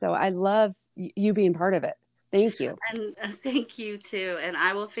of it. So I love you being part of it. Thank you. And thank you too. And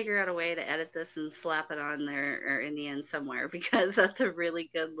I will figure out a way to edit this and slap it on there, or in the end somewhere, because that's a really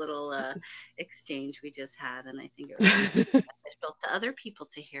good little exchange we just had. And I think it was beneficial to other people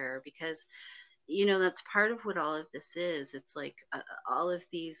to hear, because that's part of what all of this is. It's like all of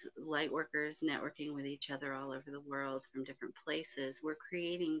these light workers networking with each other all over the world from different places. We're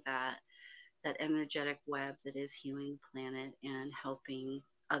creating that energetic web that is healing the planet and helping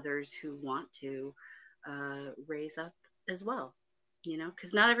others who want to raise up as well,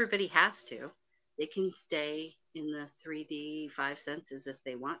 because not everybody has to. They can stay in the 3D 5 senses if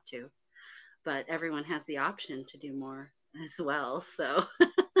they want to, but everyone has the option to do more as well. So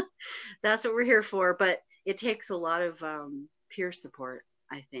that's what we're here for. But it takes a lot of peer support,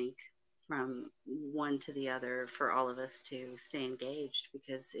 I think, from one to the other, for all of us to stay engaged,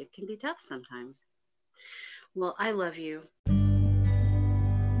 because it can be tough sometimes. Well, I love you.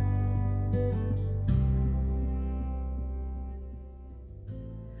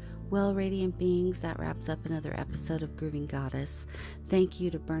 Well, Radiant Beings, that wraps up another episode of Grooving Goddess. Thank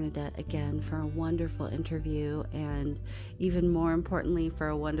you to Bernadette again for a wonderful interview, and even more importantly, for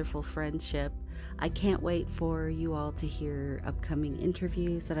a wonderful friendship. I can't wait for you all to hear upcoming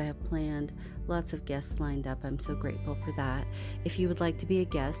interviews that I have planned. Lots of guests lined up. I'm so grateful for that. If you would like to be a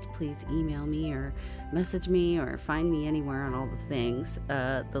guest, please email me or message me or find me anywhere on all the things.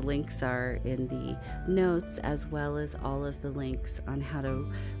 The links are in the notes, as well as all of the links on how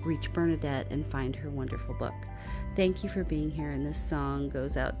to reach Bernadette and find her wonderful book. Thank you for being here, and this song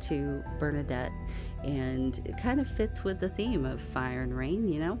goes out to Bernadette, and it kind of fits with the theme of fire and rain,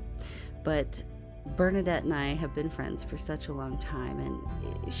 you know? But Bernadette and I have been friends for such a long time,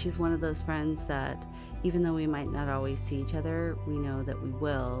 and she's one of those friends that even though we might not always see each other, we know that we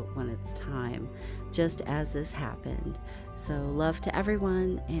will when it's time, just as this happened. So love to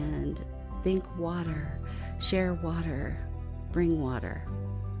everyone, and think water, share water, bring water.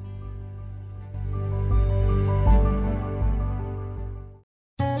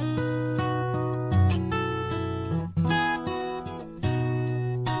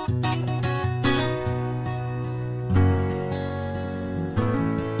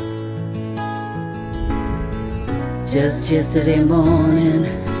 Just yesterday morning,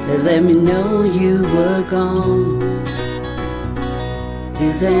 they let me know you were gone.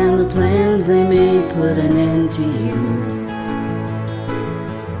 These and the plans they made put an end to you.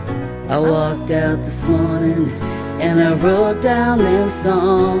 I walked out this morning and I wrote down this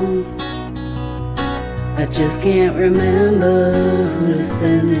song. I just can't remember who to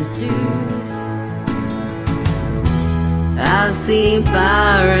send it to. I've seen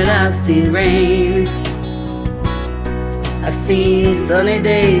fire and I've seen rain. I've seen sunny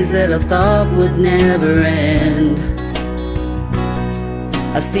days that I thought would never end.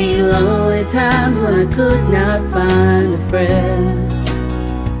 I've seen lonely times when I could not find a friend.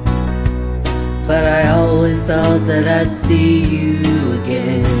 But I always thought that I'd see you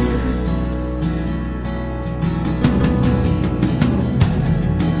again.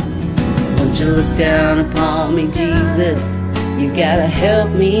 Won't you look down upon me, Jesus? You gotta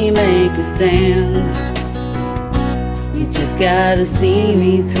help me make a stand. You just gotta see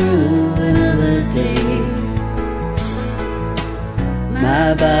me through another day.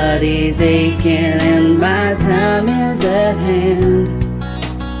 My body's aching and my time is at hand.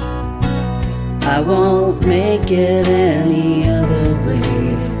 I won't make it any other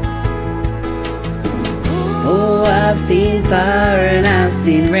way. Oh, I've seen fire and I've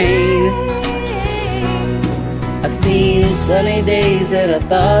seen rain. I've seen sunny days that I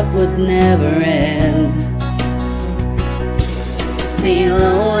thought would never end. Seen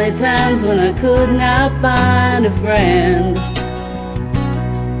lonely times when I could not find a friend.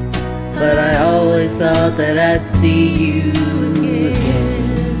 But I always thought that I'd see you again.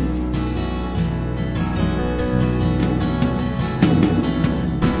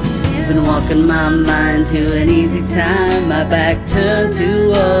 Been walking my mind to an easy time, my back turned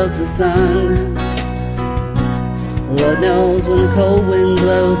towards the sun. Lord knows when the cold wind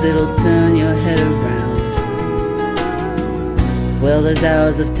blows, it'll turn your head around. Well, there's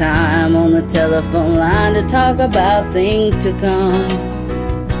hours of time on the telephone line to talk about things to come.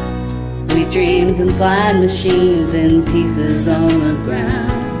 Sweet dreams and flying machines in pieces on the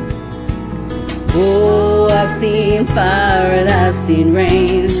ground. Oh, I've seen fire and I've seen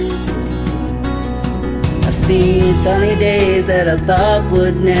rain. I've seen sunny days that I thought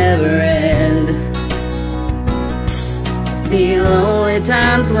would never end. I've seen lonely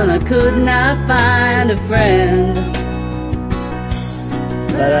times when I could not find a friend.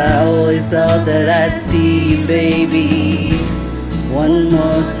 But I always thought that I'd see you, baby, one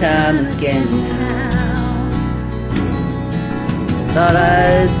more time again now. Thought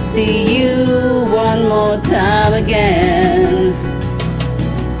I'd see you one more time again.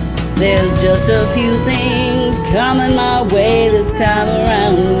 There's just a few things coming my way this time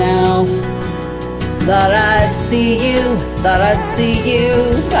around now. Thought I'd see you,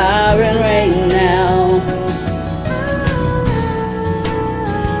 fire and rain now.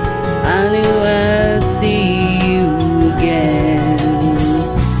 I knew